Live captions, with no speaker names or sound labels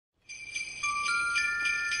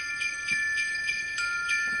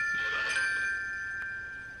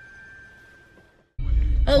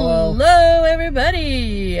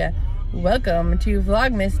everybody! Welcome to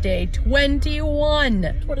Vlogmas Day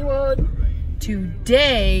 21.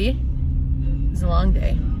 Today is a long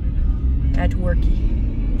day at worky.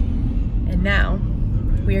 And now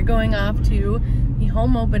we are going off to the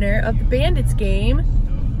home opener of the Bandits game.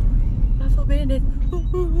 Buffalo Bandits.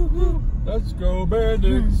 Let's go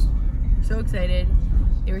Bandits. So excited.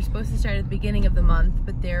 They were supposed to start at the beginning of the month,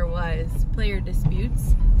 but there was player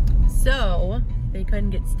disputes. So they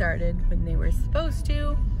couldn't get started when they were supposed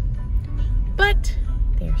to, but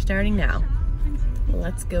they're starting now.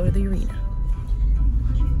 Let's go to the arena.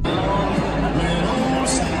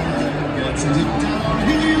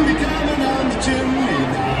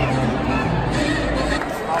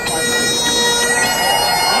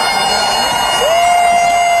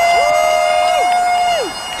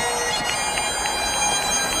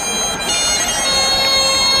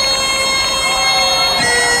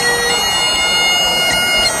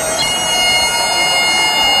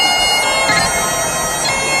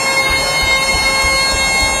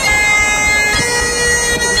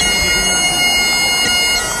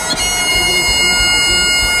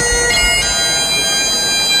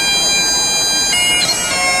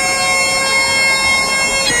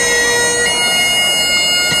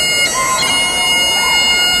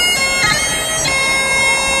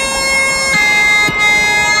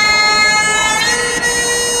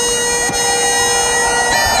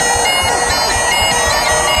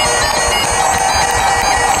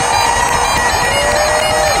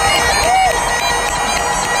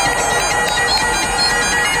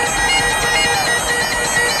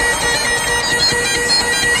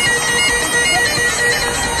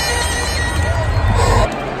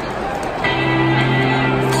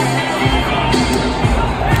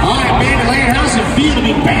 Feel to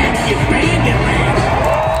be back in Banditland.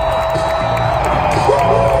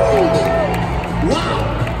 Wow.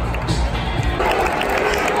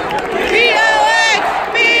 B-O-X!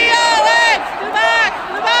 B-O-X! To the box! To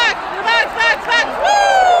the box! To the box! Box! Box! Woo!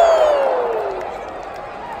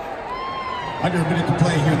 Under a minute to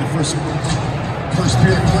play here in the first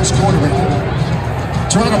period, first quarter.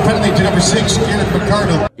 Toronto penalty to number 6, Garrett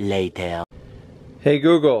McCardle. Later. Hey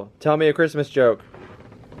Google, tell me a Christmas joke.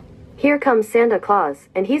 Here comes Santa Claus,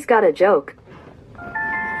 and he's got a joke.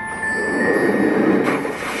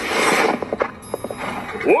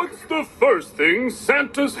 What's the first thing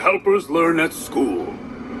Santa's helpers learn at school?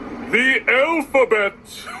 The alphabet!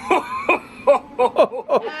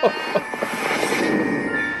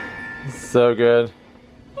 So good.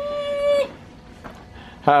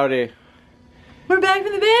 Howdy. We're back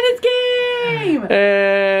from the Bandits game!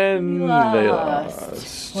 And They they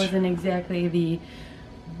lost. Wasn't exactly the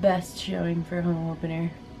best showing for a home opener.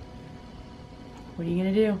 What are you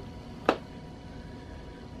gonna do? What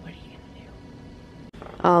are you gonna do?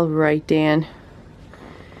 Alright, Dan.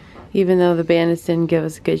 Even though the Bandits didn't give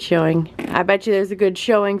us a good showing, I bet you there's a good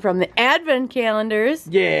showing from the Advent calendars.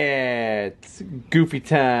 Yeah, it's goofy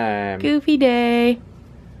time. Goofy day.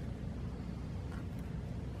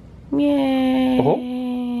 Yay. Oh.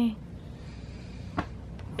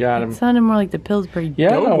 Got him. It sounded more like the Pillsbury Yeah,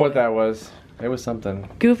 I don't know Doughboy. what that was. It was something.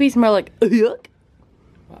 Goofy's more like yuck.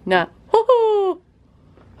 Nah. Hoo-hoo.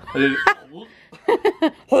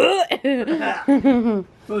 What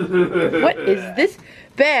is this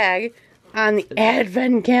bag on the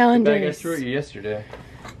Advent calendar? I guess threw it yesterday.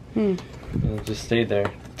 And it just stayed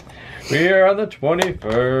there. We are on the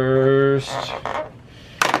 21st.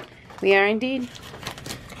 We are indeed.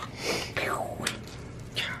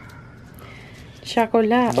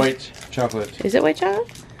 Chocolate. White chocolate. Is it white chocolate?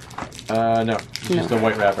 No. It's just a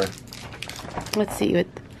white wrapper. Let's see what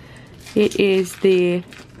it is. The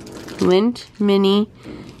Lindt Mini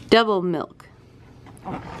Double Milk.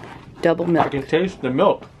 Double I milk. can taste the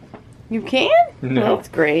milk. You can? No. That's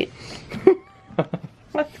great.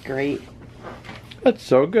 That's great. That's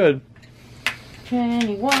so good.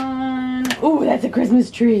 21. Ooh, that's a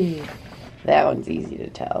Christmas tree. That one's easy to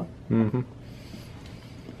tell. Mm-hmm.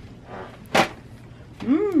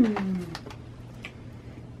 Mmm.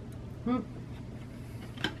 Mm.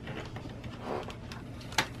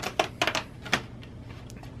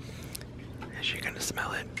 Is she gonna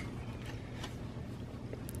smell it?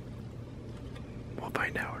 We'll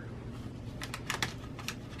find out.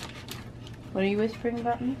 What are you whispering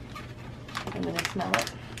about me? I'm gonna smell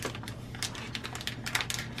it.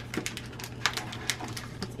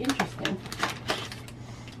 It's interesting.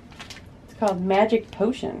 It's called Magic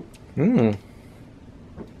Potion. Mmm.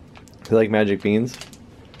 You like magic beans?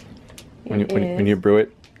 When you brew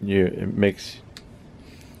it, it makes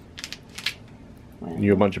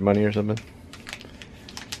you a bunch of money or something?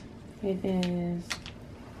 It is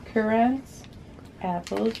currants,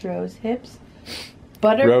 apples, rose hips,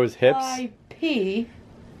 butterfly Rose hips? pea.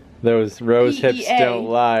 Those rose hips PEA. don't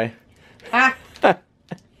lie. Ah.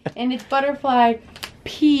 And it's butterfly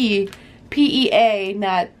pea, PEA,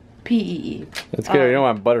 not PEE. That's good. You don't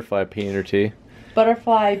want butterfly pea in your tea.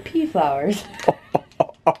 Butterfly pea flowers.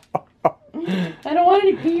 I don't want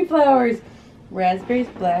any pea flowers. Raspberries,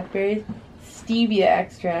 blackberries, stevia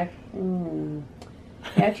extract,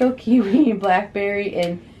 natural kiwi, blackberry,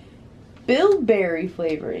 and bilberry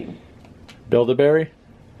flavoring. Build-A-berry?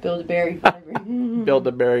 Bilberry flavoring.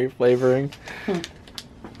 Build-A-berry flavoring.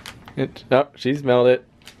 Oh, she smelled it.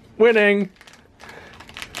 Winning!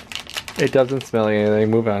 It doesn't smell like anything.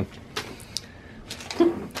 Move on.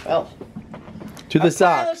 Well, To the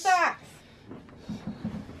socks.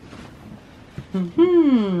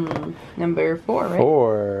 Number 4, right?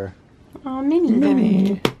 4. Oh,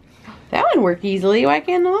 mini. That one worked easily. Why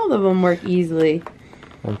can't all of them work easily?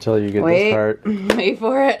 Until you get Wait. this part. Wait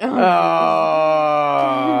for it. Oh,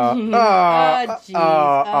 jeez.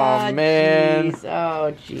 oh, man. Jeez.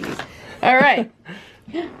 Oh, jeez. All right.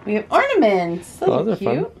 We have ornaments. Those Oh, those are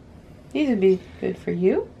are cute. fun. These would be good for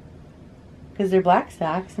you. Because they're black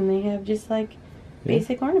socks and they have just like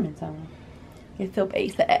basic ornaments on them. It's so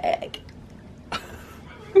basic.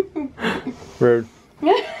 Rude.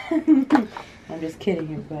 I'm just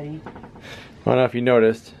kidding, everybody. I don't know if you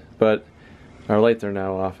noticed, but our lights are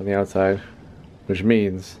now off on the outside, which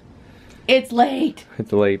means It's late.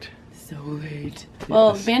 it's late. So late.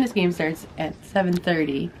 Well, Yes. Bandit's game starts at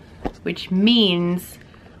 7:30, which means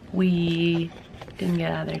we didn't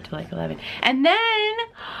get out of there till like 11. And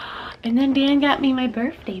then Dan got me my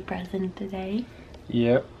birthday present today.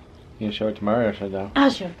 Yep. You gonna show it tomorrow or show it now? I'll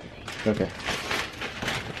show it today. Okay.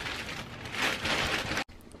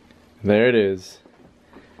 There it is.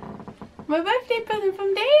 My birthday present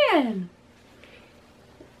from Dan.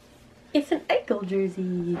 It's an Eichel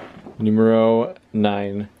jersey, Numero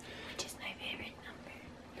 9. which is my favorite number.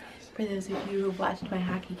 For those of you who watched my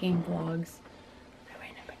hockey game vlogs, I wear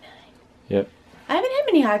number 9. Yep. I haven't had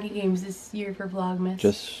many hockey games this year for Vlogmas.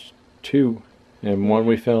 Just 2. And one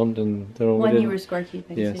we filmed and the one we one didn't. you were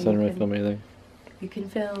scorekeeping. Yeah, so so I didn't you really can, film anything. you can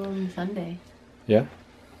film Sunday. Yeah?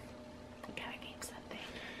 I got a game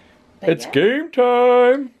Sunday. It's game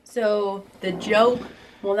time! So the joke,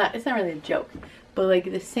 well, it's not really a joke, but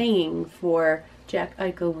like the saying for Jack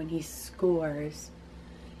Eichel when he scores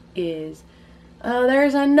is, "Oh,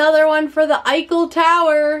 there's another one for the Eichel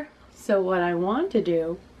Tower." So what I want to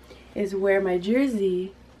do is wear my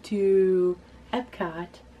jersey to Epcot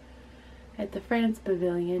at the France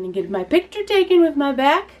Pavilion and get my picture taken with my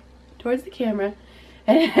back towards the camera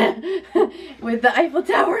and with the Eiffel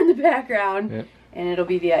Tower in the background. Yep. And it'll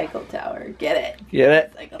be the Eiffel Tower. Get it? Get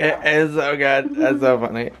it? Eiffel Tower. It's so good. That's so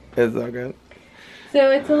funny. It's so good.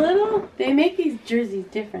 So it's a little, they make these jerseys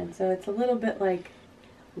different, so it's a little bit like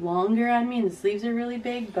longer on me and the sleeves are really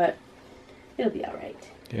big, but it'll be alright.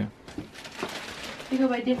 Yeah. We go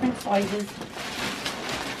by different sizes.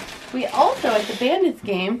 We also, at the Bandits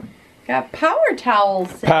game, got power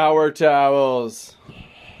towels. Power towels.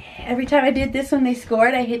 Every time I did this when they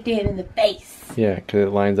scored, I hit Dan in the face. Yeah, because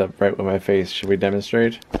it lines up right with my face. Should we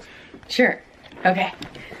demonstrate? Sure. Okay.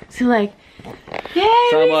 So like, yay,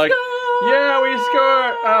 So I'm we like, scored! yeah, we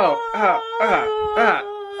scored! Oh.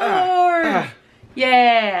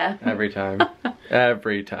 Yeah. Every time.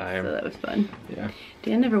 Every time. So that was fun. Yeah.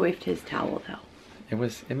 Dan never waved his towel though. It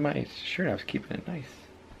was in my shirt. I was keeping it nice.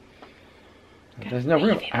 There's no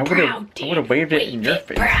room. I would have waved it in your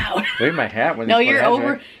face. Wave my hat when No, you you're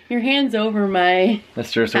over. Your hand's over my.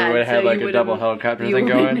 That's true. So we hat, would have had so like you a double would've- helicopter you thing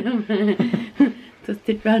going. So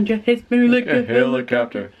sit round your head, spin like A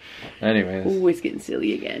helicopter. Anyways, Ooh, it's getting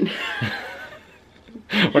silly again.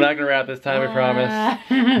 we're not gonna wrap this time. We promise.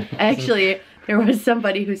 Actually, there was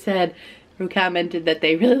somebody who commented that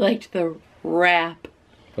they really liked the rap.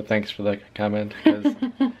 But thanks for the comment. 'Cause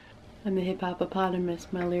I'm the hip-hop-opotamus.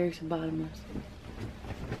 My lyrics are bottomless.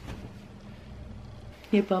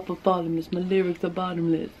 Hip-hop-opotamus. My lyrics are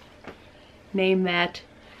bottomless. Name that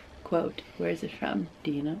quote. Where is it from?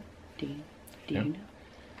 Do you know? Do you know? Do you know?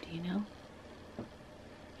 Do you know?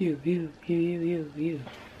 You.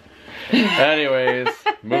 anyways,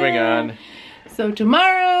 moving on. So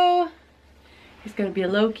tomorrow is going to be a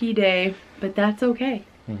low-key day, but that's okay.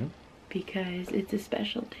 Because it's a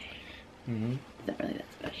special day. It's not really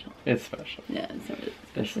that special. It's special. Yeah, it's not really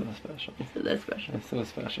that It's special. so special. It's not that special. It's so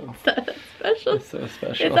special. It's not that special. It's so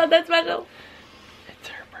special. It's not that special. It's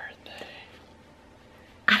her birthday.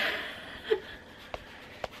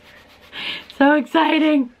 So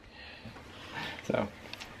exciting. So,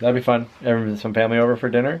 that'd be fun. Some family over for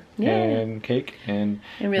dinner and cake, and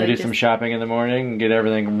really do some shopping in the morning and get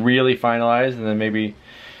everything really finalized, and then maybe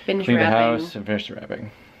finish clean wrapping. the house and finish the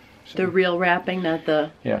wrapping. So, the real wrapping, not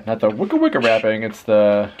the... Yeah, not the wicka wrapping, it's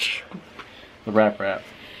the wrap.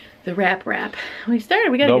 The wrap. We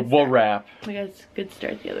started, we got the a good wool start. wrap. We got a good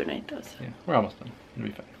start the other night though. So. Yeah, we're almost done. It'll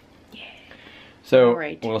be fun. Yeah. So, All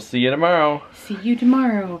right. we'll see you tomorrow. See you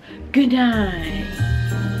tomorrow. Good night.